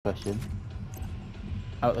question.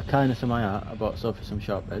 Out of the kindness of my heart, I bought Sophie some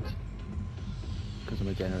shortbreads because I'm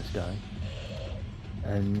a generous guy,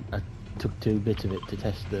 and I took 2 bits of it to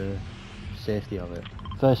test the safety of it.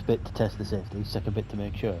 First bit to test the safety, second bit to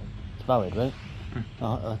make sure it's valid, right?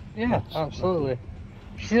 Yeah, absolutely.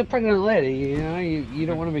 She's a pregnant lady, you know. You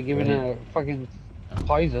don't want to be giving her fucking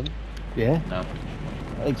poison. Yeah. No.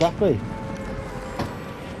 Exactly.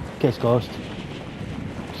 Case closed.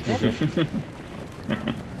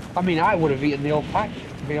 I mean, I would have eaten the whole pack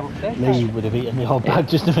to be on safe Lee side. would have eaten the whole bag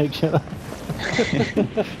just to make sure.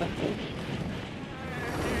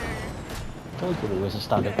 Told you he was a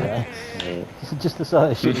stand-up guy. This is just the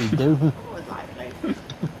sort of shit he'd do.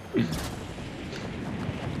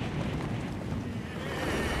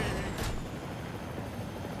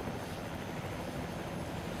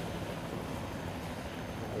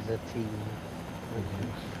 As a team.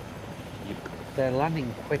 They're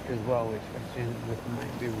landing quick as well, which actually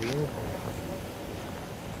might be real.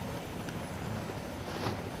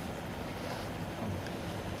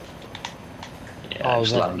 Yeah,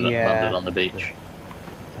 just landed on the beach.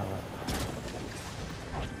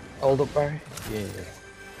 Hold up, Barry. Yeah.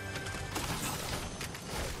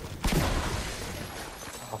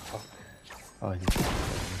 Oh fuck. Oh,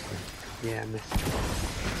 Yeah, I missed.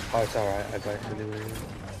 Oh, it's alright. I got it anyway.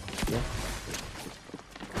 yeah.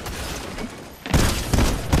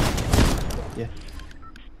 Yeah.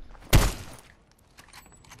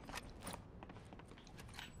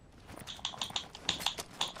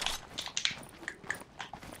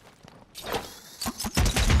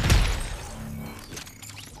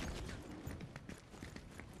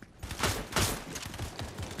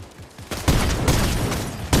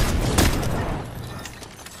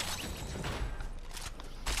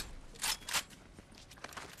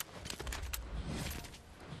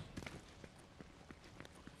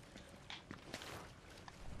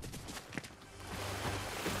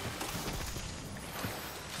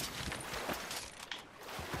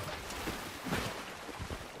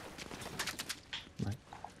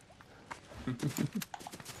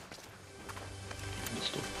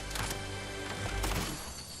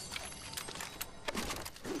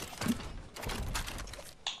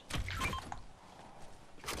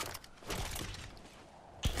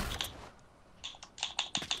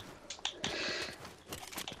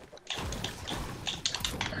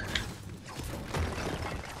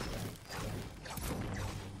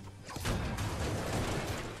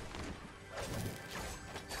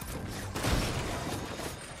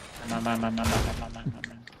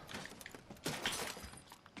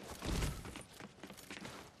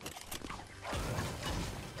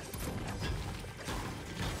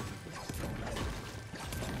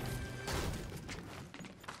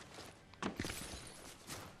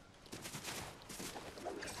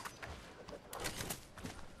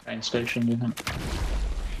 Train station, do you think?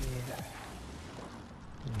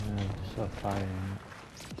 Yeah. Just sort of firing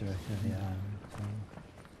direction of the arm.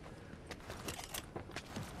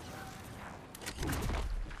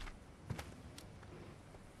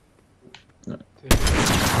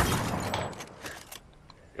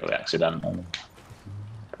 Really accidental.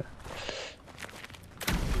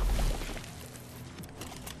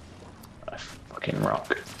 A fucking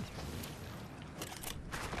rock.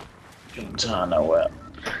 Jumped out of nowhere.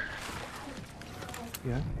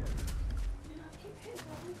 Yeah.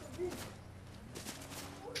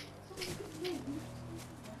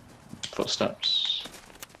 Footsteps.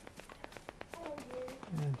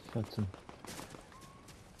 Yeah, just had some.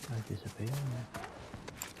 I disappear. Yeah.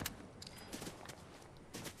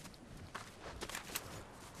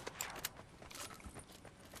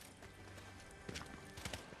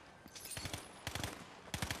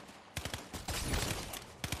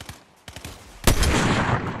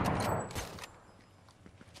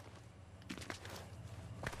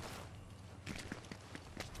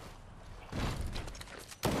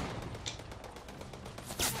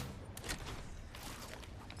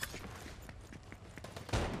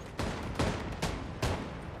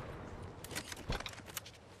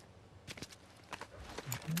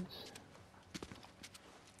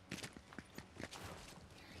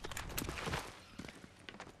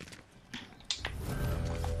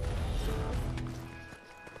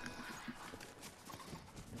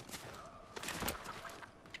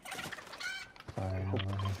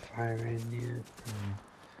 Firing, yeah.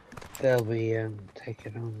 They'll be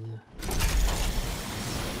taking on the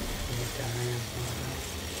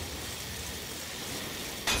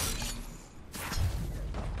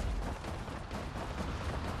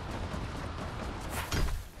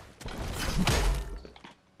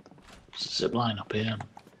Zip line up here.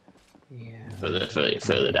 Yeah.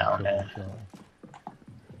 Further down there.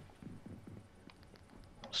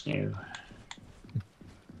 What's new?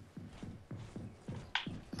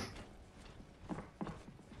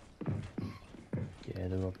 Yeah,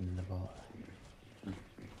 they're opening the vault.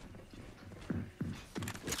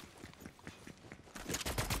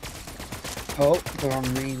 Oh, they're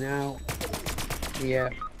on me now. Yeah.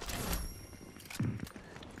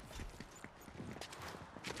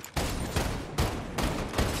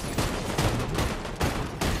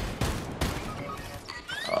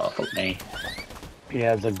 Oh, fuck me.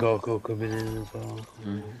 Yeah, there's a Goku coming in as well.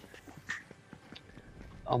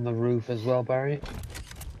 On the roof as well, Barry.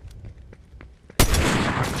 The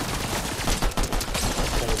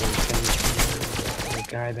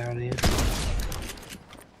guy down here.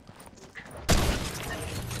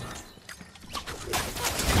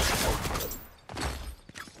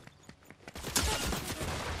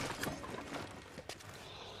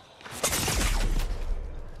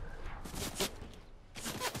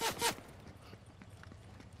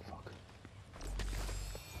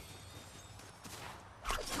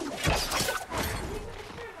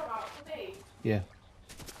 Yeah.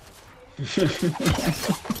 So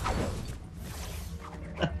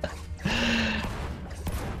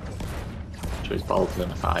he's bolted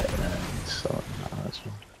in a fight and then so no, that's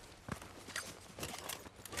one.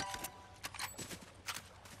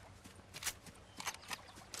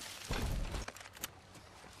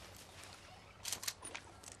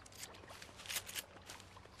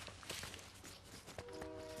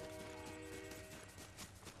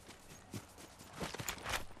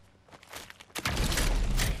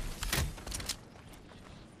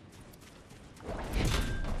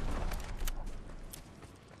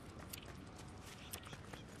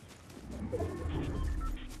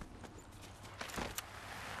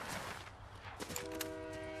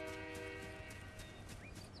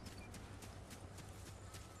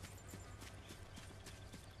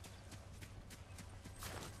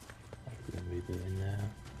 I'm gonna be doing now.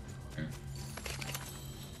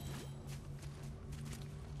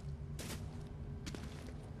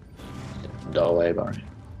 Doorway, Barry.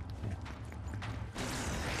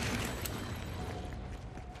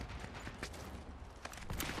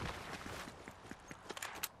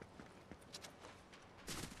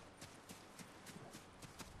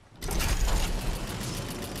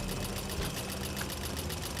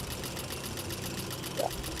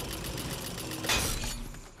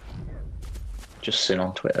 Just seen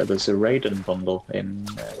on Twitter, there's a Raiden bundle in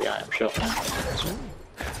the item shop.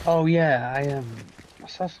 Oh yeah, I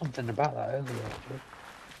saw something about that earlier actually.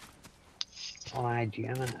 On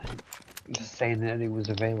IGN, I think. Just saying that it was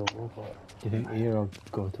available, but Do you think here or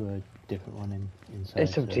go to a different one inside?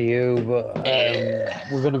 it's up to you. But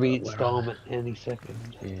we're gonna be at Storm at any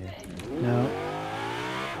second. Yeah. No.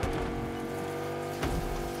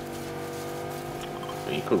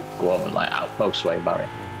 So you could go over like Outpost way, Barry.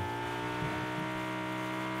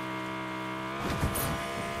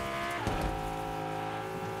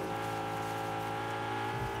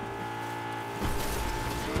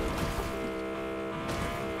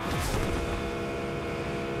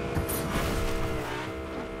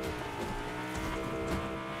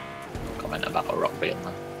 Comment about a rock being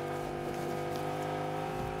there.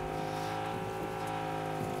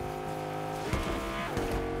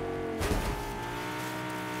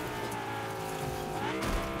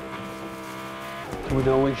 Do we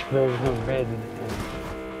know which version of Raiden it is?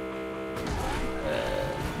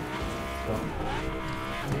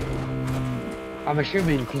 I'm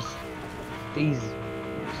assuming because these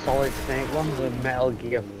Solid Snake ones are Metal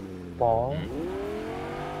Gear 4,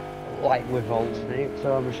 like with Old Snake,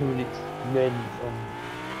 so I'm assuming it's Raiden from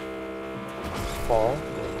 4.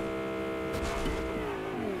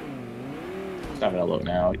 Just having a look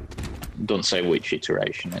now. It doesn't say which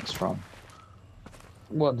iteration it's from.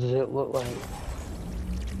 What does it look like?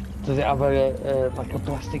 Does it have a like a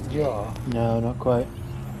plastic jaw? No, not quite.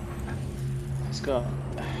 It's got.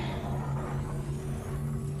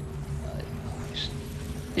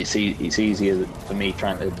 It's easier for me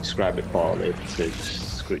trying to describe it poorly to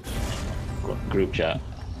just group chat.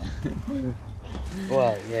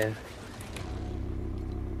 Well, yeah.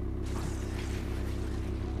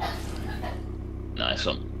 Nice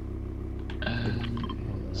one.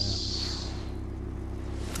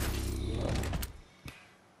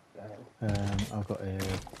 I've got a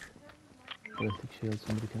ballistic shield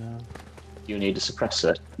somebody can have. You need to suppress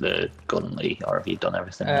the gun, Lee, or have you done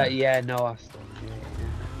everything? Yeah, no, I still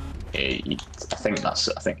I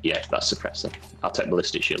think yeah, that's suppressor. I'll take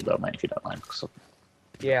ballistic shield though, mate, if you don't mind.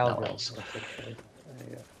 yeah, I'll No drop. else.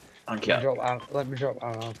 Thank Let me you. drop out. Let me drop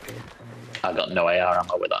out. Okay. I got no AR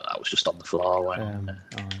ammo with that. That was just on the floor when. Alright,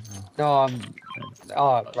 no. No,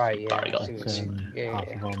 Oh, right, yeah. Barry got I see what That's you mean. Yeah, half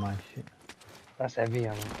yeah. of all my shit. That's heavy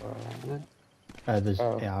ammo, isn't it? There's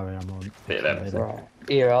Oh. AR ammo. Bit of everything. Right.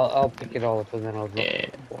 Here, I'll pick it all up and then I'll drop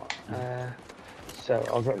Yeah. it. So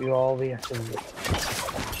I'll drop you all the SMG.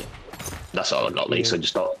 That's all I got, Lee. So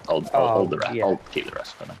just hold the rest. yeah. I'll keep the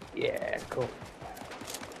rest for now. Yeah, cool.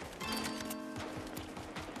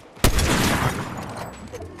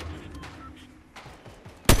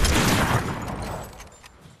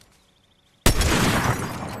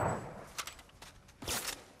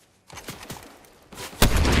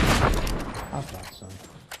 Have that, son.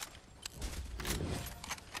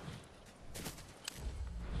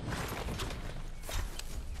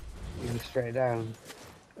 You go straight down.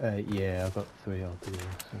 Yeah, I've got 3 altogether,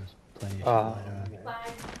 so there's plenty of shit Oh, lying around.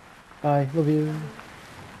 Bye, love you.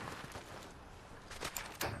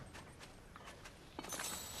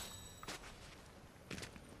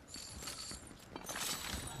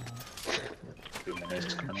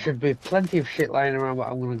 should be plenty of shit lying around, but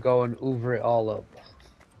I'm gonna go and hoover it all up.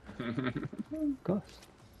 Of course.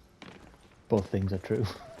 Both things are true.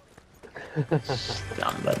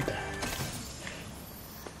 Standard.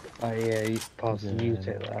 Oh yeah, you pause and you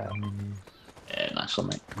take that. Yeah, nice one,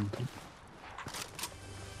 mate.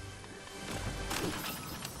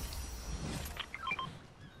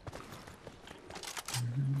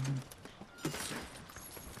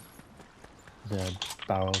 There's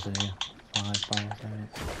barrels in here. 5 barrels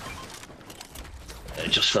in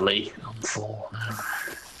it. Just for Lee. I'm 4 now.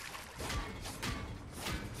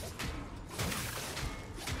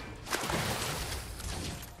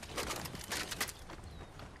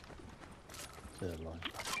 Third line.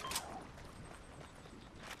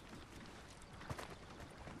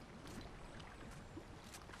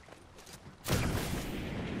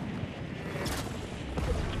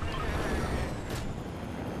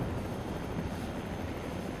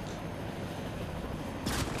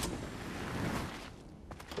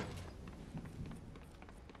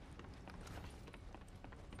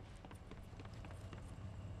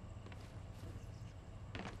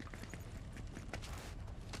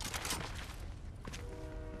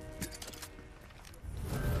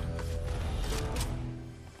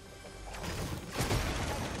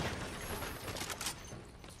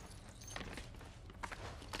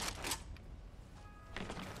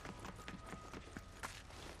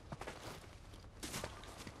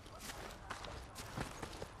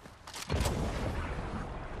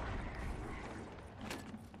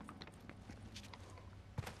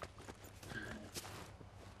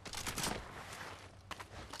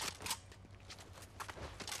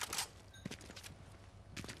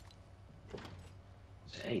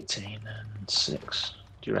 It's 18 and 6.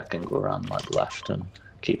 Do you reckon go around like left and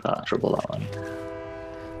keep out of trouble that way?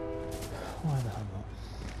 Why the hell not?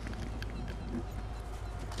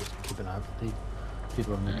 Just keep an eye out for the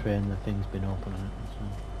people on the train, the thing's been open on it,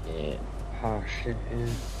 so Yeah. Oh shit, yeah.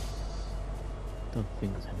 don't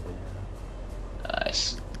think there's anybody there.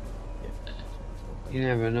 Nice. You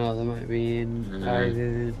never know, they might be in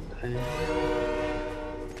hiding.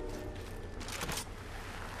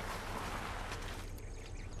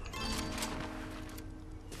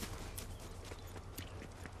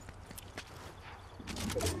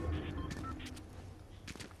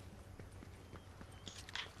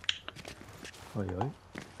 Oi, oi.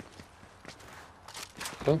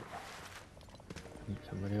 Oh, Need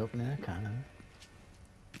somebody opening a can,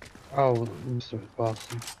 oh, Mr.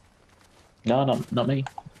 Boston. No, not me.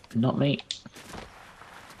 Not me.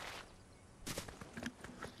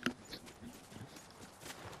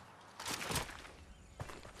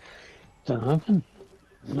 Don't happen.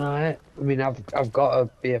 No, I mean I've got a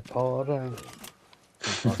beer porter.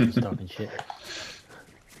 huh? Talking shit.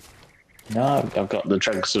 No, I've got the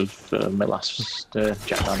dregs of my last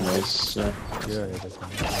Jack Daniels. You're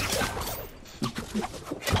everything.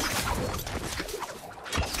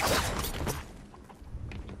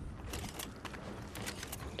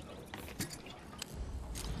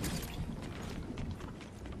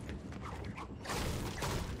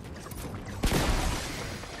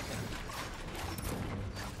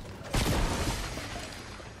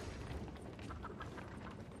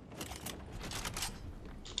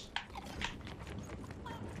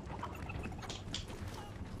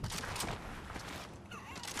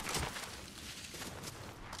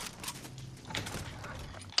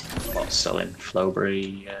 What's selling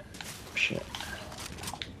Flowberry shit.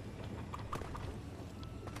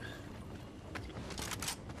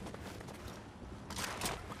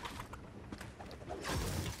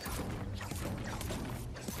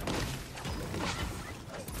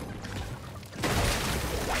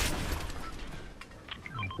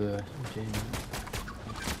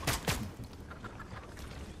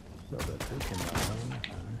 A little bit of pook in that one.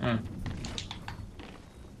 Mm.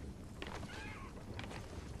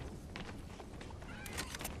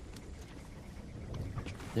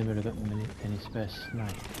 Never got any spare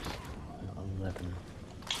snipes. Not 11.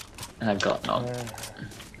 I've got none.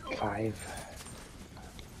 5.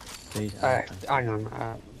 These Hang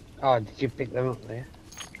on. Oh, did you pick them up there?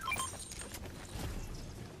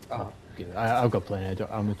 Oh. I've got plenty. I don't,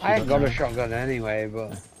 how much you I ain't got now? a shotgun anyway,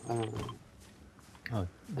 but Oh,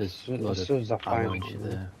 there's As a lot soon as I of find ammo and one, shit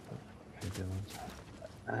there. Maybe ones.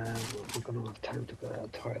 we're gonna have time to go to the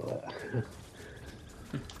toilet.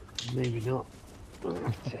 Maybe not. I'll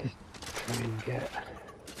have to try and get.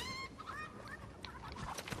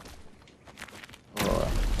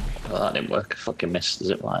 Oh, well, that didn't work. I fucking missed the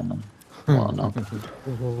zip line then. Well, no.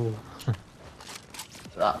 At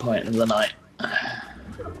that point of the night.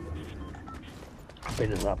 I've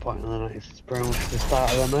been at that point of the night since pretty much the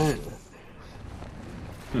start of the night.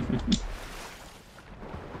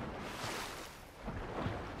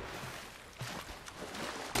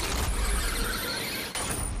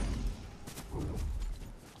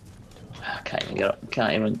 I can't even get up.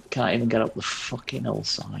 Can't even get up the fucking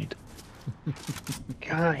hillside.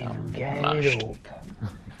 Can't even get mashed. it up.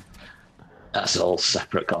 That's a whole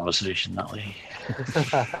separate conversation, that Lee.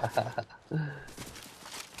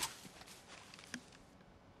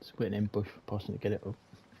 Just waiting in bush for Poston to get it up.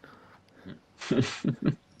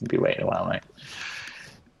 Be waiting a while, mate.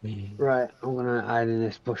 Right, I'm gonna hide in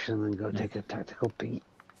this bush and then go take a tactical peek.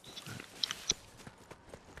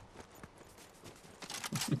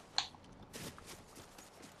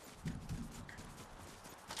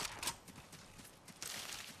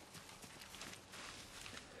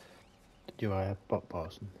 Did you hire bot,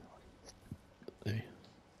 Parson?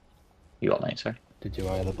 You got mate, sorry. Did you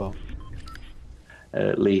hire the bot?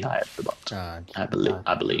 Lee hired the bot. Ah, I believe.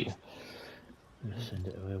 I believe. Just send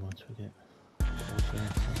it away once we get.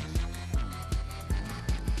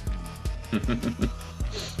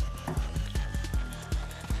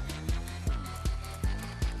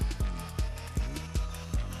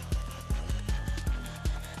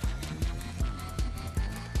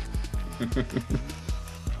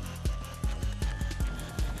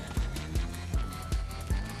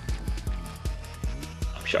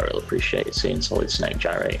 I'm sure he'll appreciate seeing Solid Snake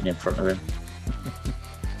gyrating in front of him.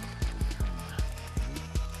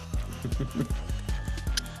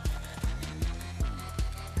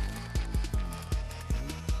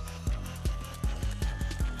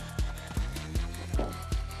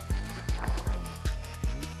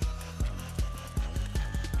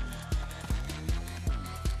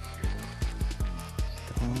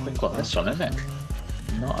 Quick one, this one, isn't it?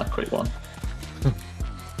 Not a quick one.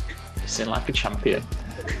 It's in like a champion.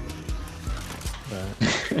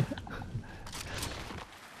 Right.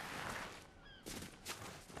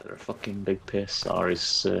 They're a fucking big piss, or is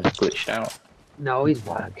glitched out. No, he's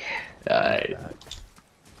wag.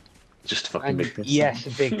 Just a fucking And big piss. yes, a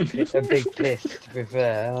big piss, to be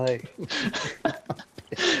fair. Like,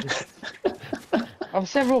 I'm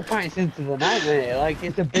several pints into the night, mate. Like,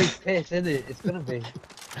 it's a big piss, isn't it? It's gonna be.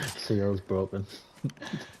 Cereal's broken.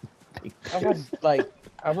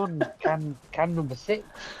 I'm on can number 6.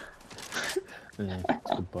 Yeah,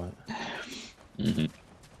 it's a good point. Mm-hmm.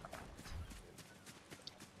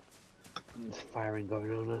 There's firing going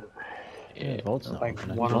on. Yeah. Vault's not Like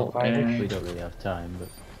open, 105-ish. We don't really have time, but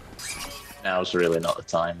Now's really not the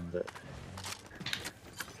time, but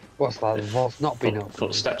What's that? The vault's not been open.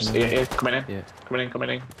 footsteps. Yeah, coming in. yeah. Coming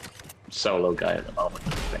in. Solo guy at the moment,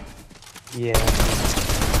 I think. Yeah.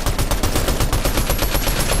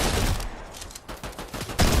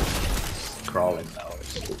 Crawling now,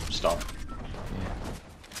 it's stop.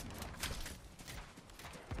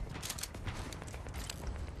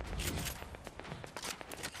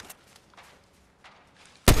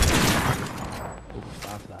 Oh,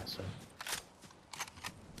 bad for that, so.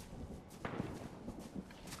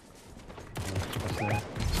 What's there?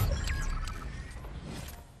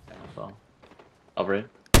 Over here.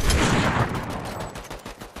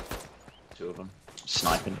 2 of them.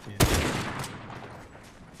 Sniping.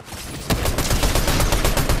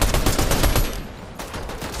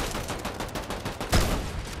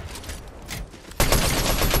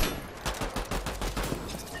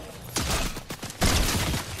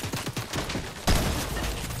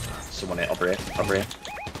 Someone hit over here.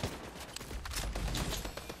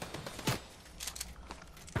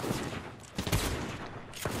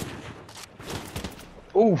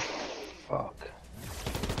 Oof. Fuck.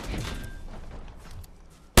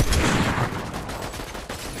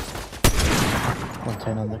 One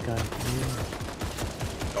 10 on the guy.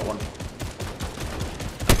 Got one.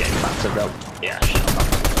 I'm getting battered though. Yeah, shut up.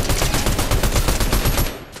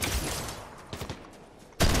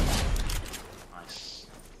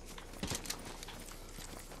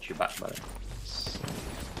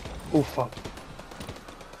 Oh fuck.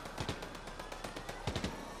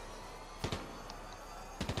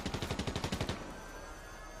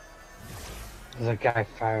 There's a guy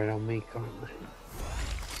firing on me currently.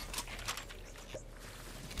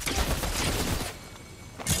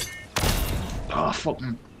 Oh, fuck.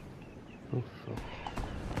 Oh, fuck.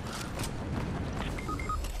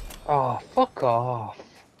 Oh, fuck off.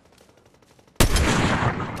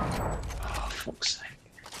 Oh, fuck's sake.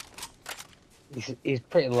 He's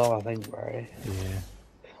pretty low, I think, Barry. Yeah.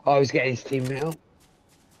 Oh, he's getting his teammate up.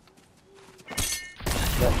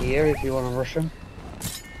 They're here if you want to rush him.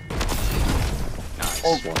 Nice.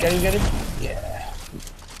 Oh, one. get him. Yeah.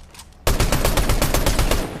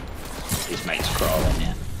 His mate's crawling,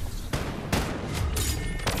 yeah.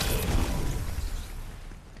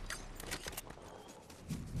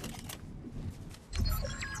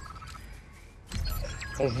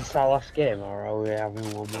 Is this our last game, or are we having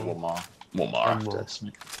one more? One more One after more. this,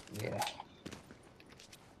 mate. Yeah.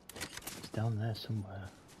 It's down there somewhere.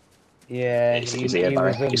 Yeah, He's here,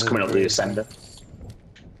 Barry. He's coming up the ascender.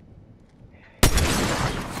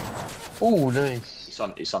 Oh, nice.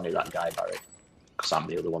 It's only that guy, Barry. Because I'm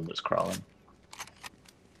the other one that's crawling.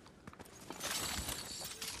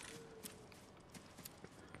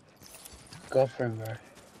 Go for him, Barry.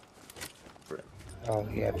 Brilliant. Oh,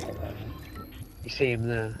 yeah, put that in. You see him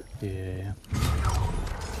there? Yeah.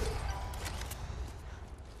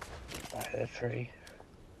 By the tree.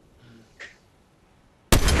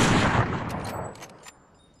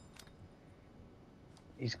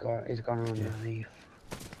 He's gone underneath.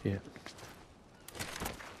 Yeah.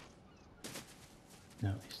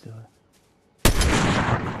 No, he's still there.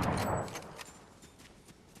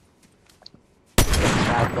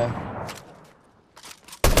 Side there.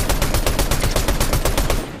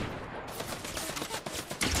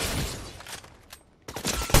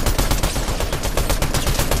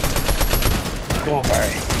 Come on, Barry.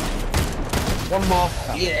 One more.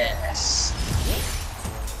 Yes!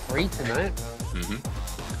 3 tonight. Mm-hmm.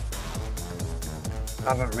 I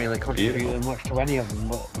haven't really contributed much to any of them,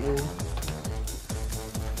 but yeah.